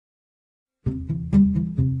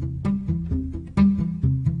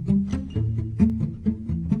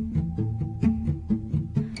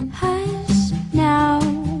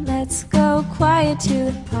quiet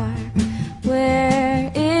to the park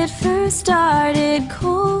where it first started.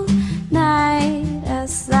 Cold night,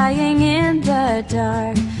 us lying in the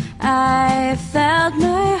dark. I felt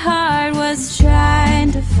my heart was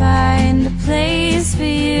trying to find a place for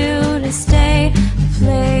you to stay, a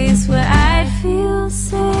place where I'd feel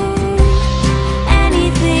safe.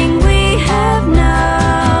 Anything we have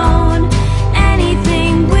known,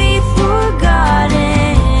 anything we've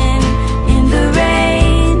forgotten, in the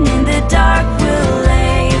rain, in the dark we'll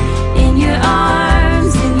lay. In your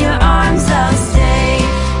arms I'll stay.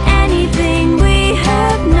 Anything we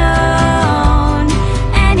have known,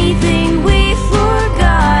 anything we've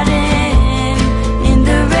forgotten, in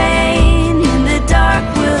the rain, in the dark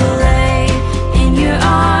we'll lay. In your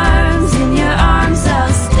arms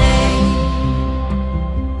I'll stay.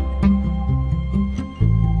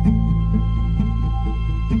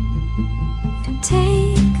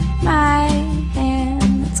 Take my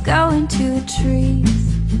hand, let's go into the trees.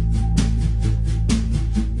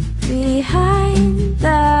 Behind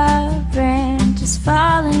the branches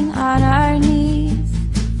falling on our knees,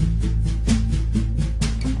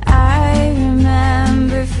 I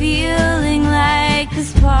remember feeling like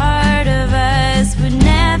this part of us would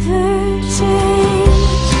never change.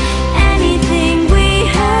 Anything we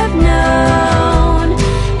have known,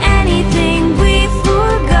 anything we've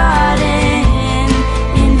forgotten,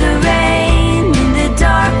 in the rain, in the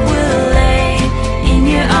dark we'll lay. In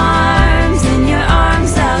your arms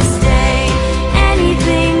I'll stay.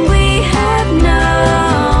 Anything we have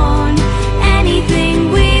known, anything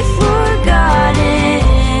we've forgotten,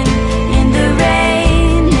 in the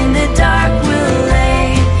rain, in the dark we'll lay.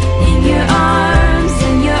 In your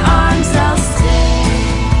arms I'll stay.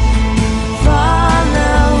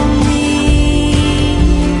 Follow me,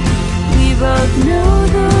 we both know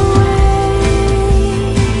the way.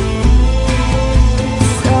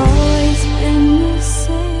 It's always been the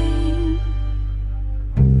same.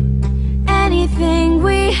 Anything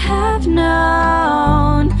we have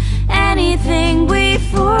known, anything we've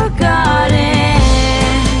forgotten,